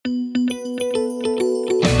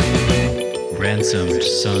Ransomed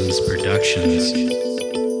Sons Productions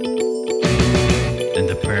and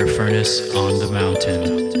the Prayer Furnace on the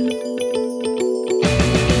Mountain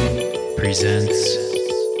presents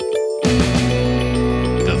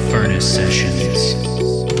the Furnace Sessions.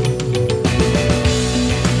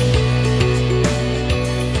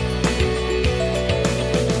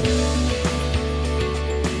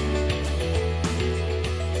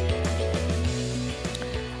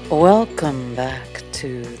 Welcome back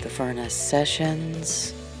to the Furnace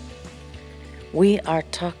Sessions. We are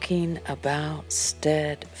talking about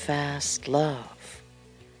steadfast love.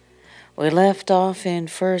 We left off in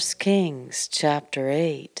 1 Kings chapter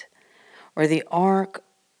 8, where the ark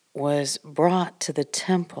was brought to the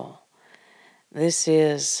temple. This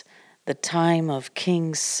is the time of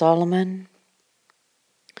King Solomon.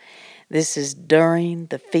 This is during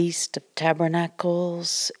the Feast of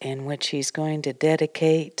Tabernacles, in which he's going to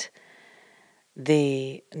dedicate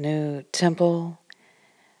the new temple.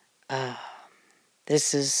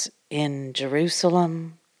 This is in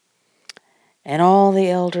Jerusalem, and all the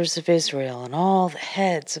elders of Israel and all the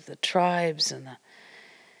heads of the tribes and the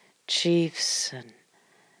chiefs and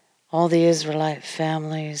all the Israelite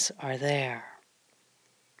families are there.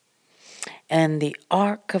 And the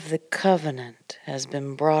Ark of the Covenant has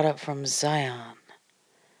been brought up from Zion,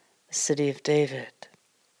 the city of David.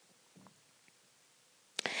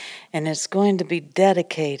 And it's going to be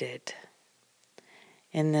dedicated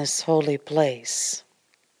in this holy place.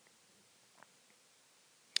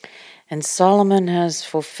 And Solomon has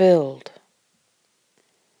fulfilled,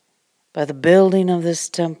 by the building of this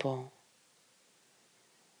temple,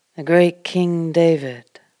 the great King David.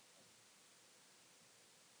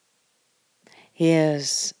 He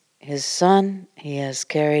is his son, he has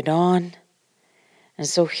carried on. And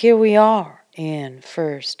so here we are in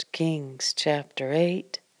 1 Kings chapter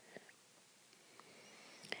 8.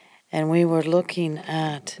 And we were looking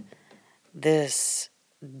at this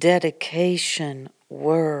dedication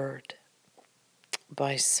word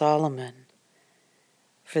by Solomon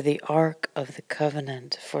for the Ark of the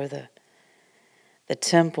Covenant, for the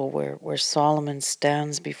temple where Solomon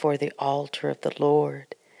stands before the altar of the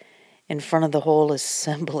Lord in front of the whole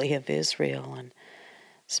assembly of Israel and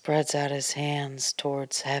spreads out his hands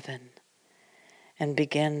towards heaven and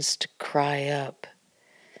begins to cry up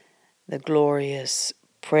the glorious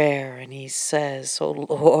prayer. And he says, "O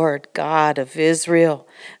Lord God of Israel,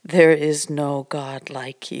 there is no God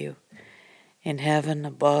like you in heaven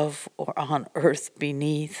above or on earth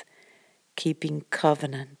beneath, keeping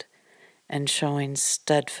covenant and showing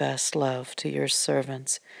steadfast love to your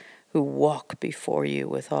servants who walk before you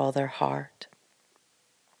with all their heart."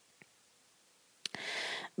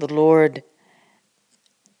 The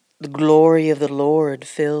glory of the Lord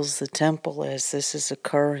fills the temple as this is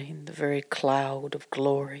occurring, the very cloud of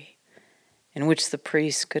glory in which the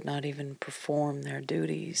priests could not even perform their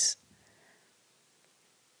duties.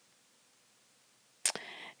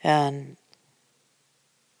 And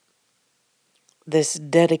this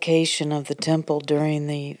dedication of the temple during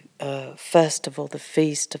the festival, the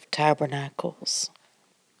Feast of Tabernacles.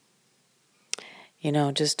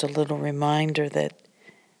 Just a little reminder that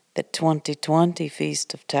the 2020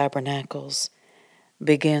 Feast of Tabernacles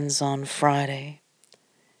begins on Friday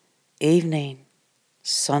evening,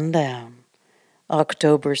 sundown,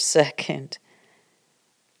 October 2nd,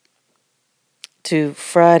 to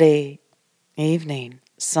Friday evening,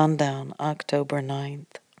 sundown, October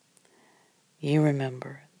 9th. You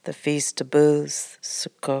remember the Feast of Booths,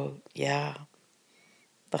 Sukkot,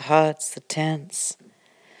 the huts, the tents,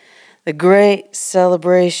 the great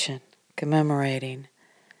celebration commemorating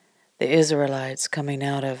the Israelites coming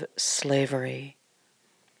out of slavery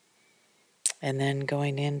and then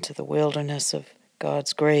going into the wilderness of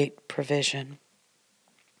God's great provision.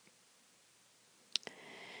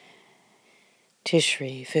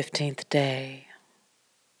 Tishri, 15th day.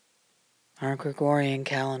 Our Gregorian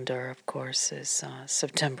calendar, of course, is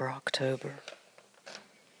September, October.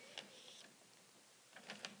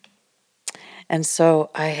 And so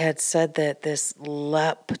I had said that this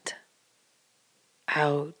leapt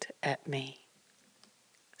out at me.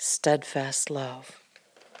 Steadfast love.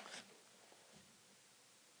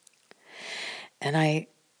 And I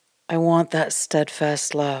want that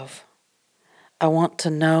steadfast love. I want to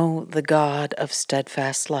know the God of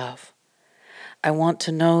steadfast love. I want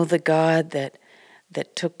to know the God that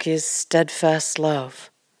took his steadfast love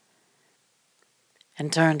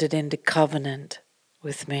and turned it into covenant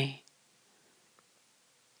with me.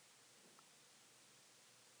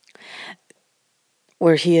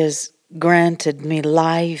 Where he has granted me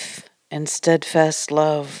life and steadfast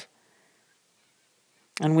love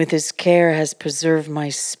And with his care has preserved my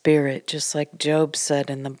spirit, just like Job said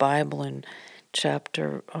in the Bible in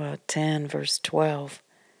chapter 10, verse 12.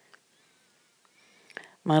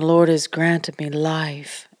 My Lord has granted me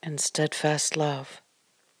life and steadfast love.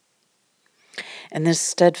 And this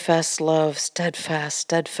steadfast love,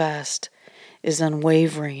 steadfast, is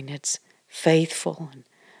unwavering. It's faithful and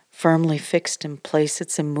firmly fixed in place.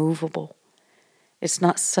 It's immovable. It's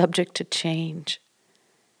not subject to change.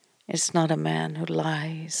 It's not a man who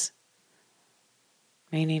lies,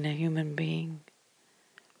 meaning a human being.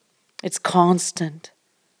 It's constant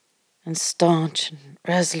and staunch and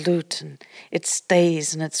resolute, and it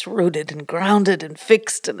stays, and it's rooted and grounded and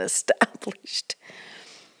fixed and established.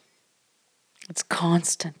 It's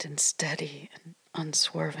constant and steady and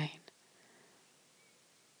unswerving.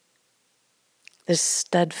 This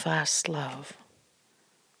steadfast love,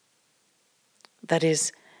 that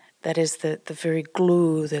is the very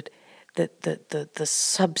glue, the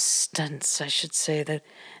substance, I should say,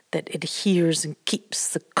 that adheres and keeps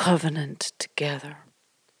the covenant together.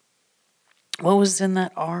 What was in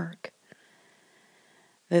that ark?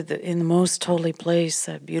 In the most holy place,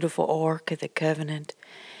 that beautiful ark of the covenant,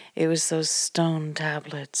 it was those stone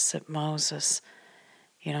tablets that Moses,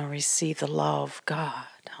 received the law of God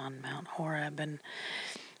on Mount Horeb.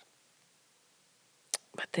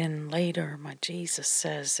 But then later, my Jesus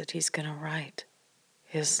says that he's going to write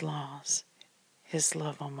his laws, his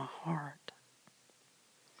love on my heart.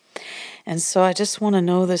 And so I just want to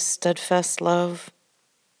know this steadfast love.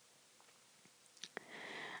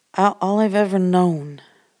 All I've ever known,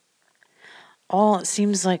 all it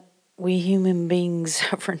seems like we human beings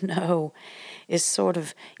ever know, is sort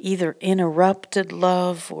of either interrupted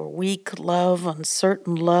love or weak love,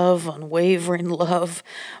 uncertain love, unwavering love,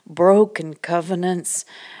 broken covenants.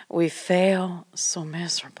 We fail so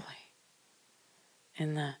miserably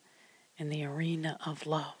in the arena of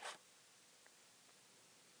love.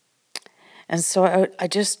 And so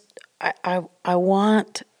I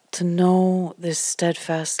want to know this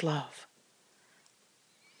steadfast love.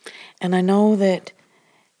 And I know that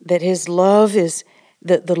his love is,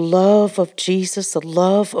 that the love of Jesus, the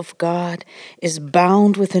love of God, is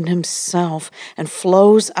bound within himself and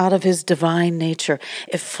flows out of his divine nature.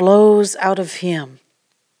 It flows out of him.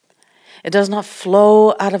 It does not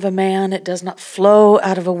flow out of a man. It does not flow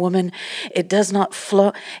out of a woman. It does not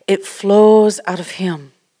flow. It flows out of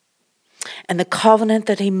him. And the covenant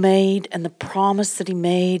that he made and the promise that he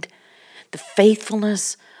made, the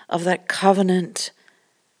faithfulness of that covenant,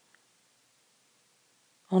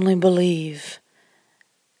 only believe.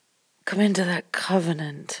 Come into that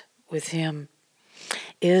covenant with him.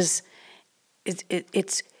 It's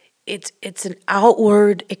an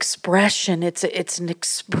outward expression. It's an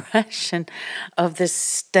expression of this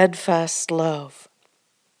steadfast love.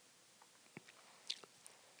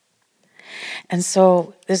 And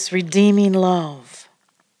so this redeeming love,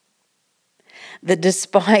 that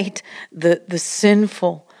despite the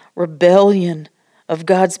sinful rebellion of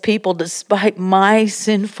God's people, despite my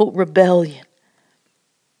sinful rebellion,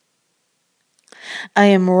 I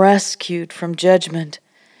am rescued from judgment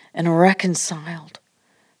and reconciled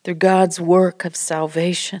through God's work of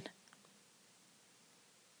salvation,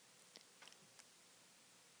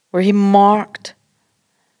 where he marked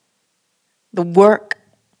the work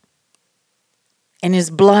in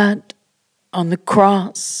his blood on the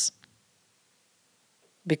cross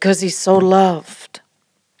because he so loved.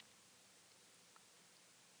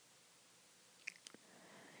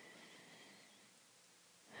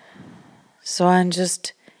 So I'm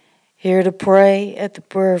just here to pray at the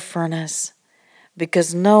prayer furnace,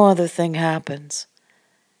 because no other thing happens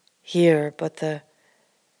here but the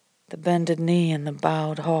bended knee and the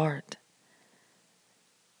bowed heart,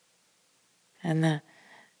 and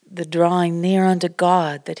the drawing near unto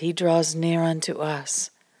God, that he draws near unto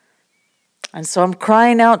us. And so I'm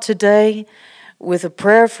crying out today with a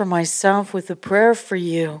prayer for myself, with a prayer for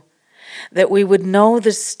you, that we would know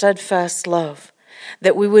this steadfast love,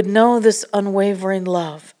 that we would know this unwavering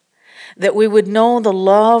love, that we would know the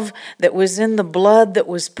love that was in the blood that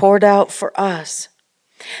was poured out for us,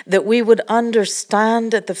 that we would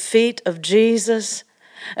understand at the feet of Jesus,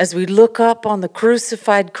 as we look up on the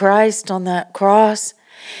crucified Christ on that cross,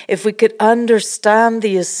 if we could understand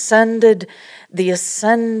the ascended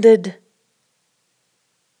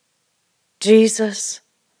Jesus,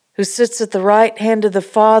 who sits at the right hand of the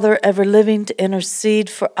Father, ever living to intercede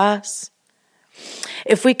for us.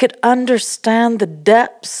 If we could understand the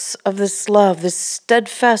depths of this love, this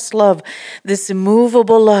steadfast love, this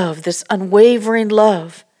immovable love, this unwavering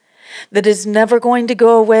love that is never going to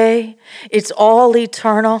go away, it's all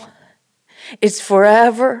eternal, it's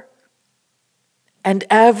forever, and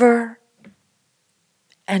ever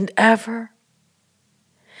and ever.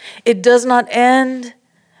 It does not end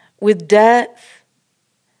with death.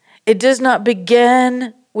 It does not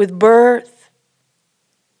begin with birth.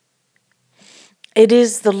 It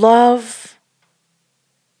is the love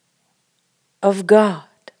of God,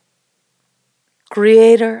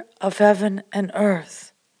 creator of heaven and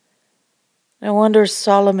earth. No wonder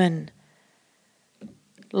Solomon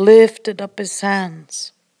lifted up his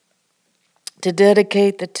hands to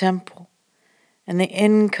dedicate the temple and the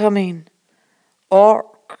incoming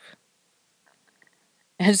ark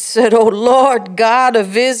and said, "O Lord God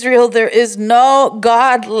of Israel, there is no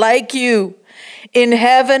God like you in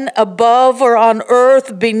heaven above or on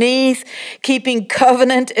earth beneath, keeping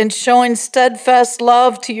covenant and showing steadfast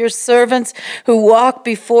love to your servants who walk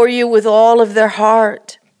before you with all of their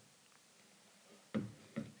heart."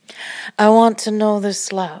 I want to know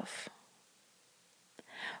this love.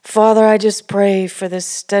 Father, I just pray for this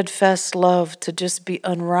steadfast love to just be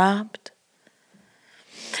unwrapped.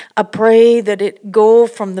 I pray that it go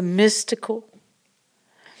from the mystical,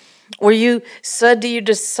 where you said to your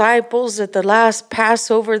disciples at the last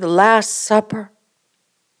Passover, the Last Supper,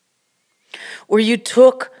 where you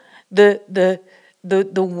took the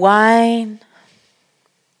wine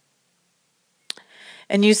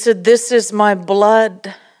and you said, "This is my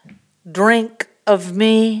blood, drink of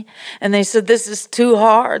me." And they said, "This is too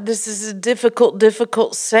hard. This is a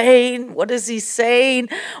difficult saying. What is he saying?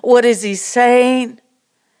 What is he saying?"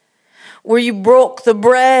 Where you broke the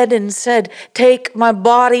bread and said, "Take my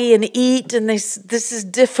body and eat." And they said, "This is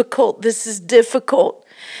difficult. This is difficult.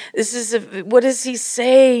 What is he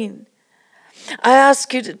saying?" I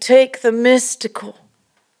ask you to take the mystical,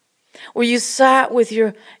 where you sat with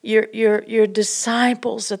your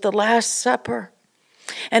disciples at the Last Supper.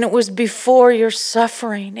 And it was before your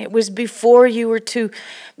suffering. It was before you were to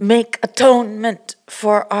make atonement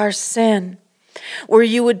for our sin, where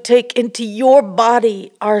you would take into your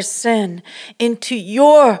body our sin, into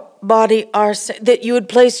your body our sin, that you would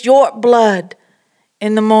place your blood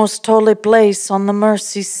in the most holy place on the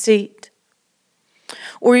mercy seat,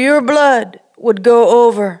 where your blood would go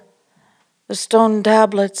over the stone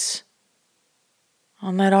tablets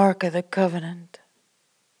on that Ark of the Covenant,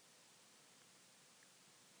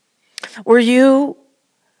 where you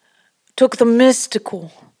took the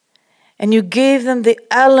mystical and you gave them the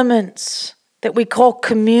elements that we call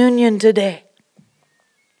communion today,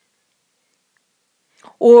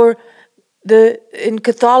 or in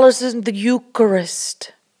Catholicism, the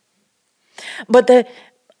Eucharist. But it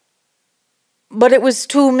was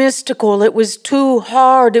too mystical, it was too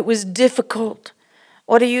hard, it was difficult.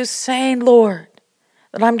 What are you saying, Lord?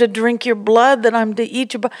 That I'm to drink your blood, that I'm to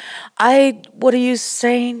eat your blood? What are you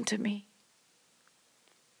saying to me?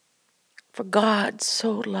 For God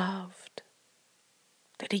so loved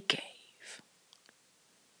that he gave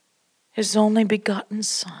his only begotten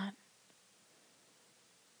Son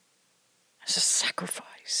as a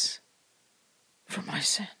sacrifice for my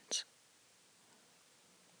sins,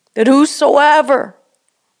 that whosoever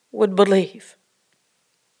would believe.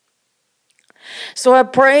 So I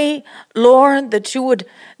pray, Lord, that you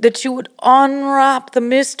would unwrap the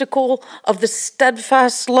mystical of the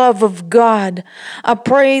steadfast love of God. I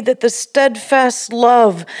pray that the steadfast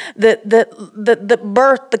love that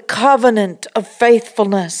birthed the covenant of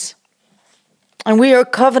faithfulness. And we are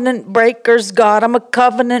covenant breakers, God. I'm a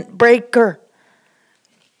covenant breaker.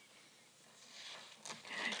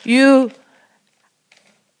 You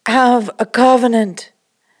have a covenant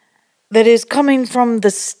that is coming from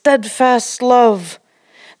the steadfast love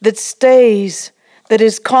that stays, that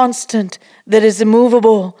is constant, that is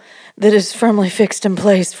immovable, that is firmly fixed in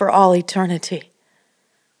place for all eternity.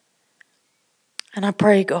 And I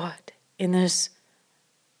pray, God, in this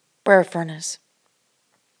prayer furnace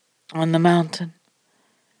on the mountain,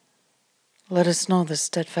 let us know the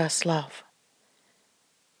steadfast love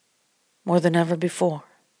more than ever before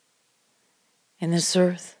in this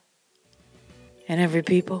earth, in every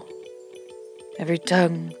people, every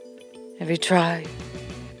tongue, every tribe,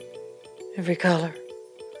 every color,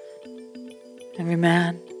 every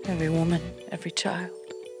man, every woman, every child.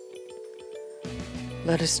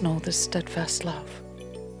 Let us know this steadfast love.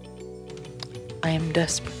 I am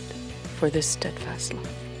desperate for this steadfast love.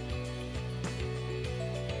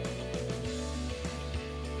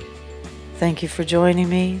 Thank you for joining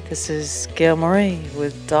me. This is Gail Marie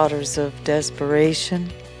with Daughters of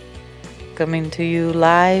Desperation, coming to you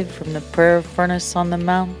live from the prayer furnace on the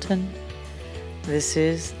mountain. This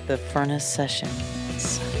is the Furnace Session.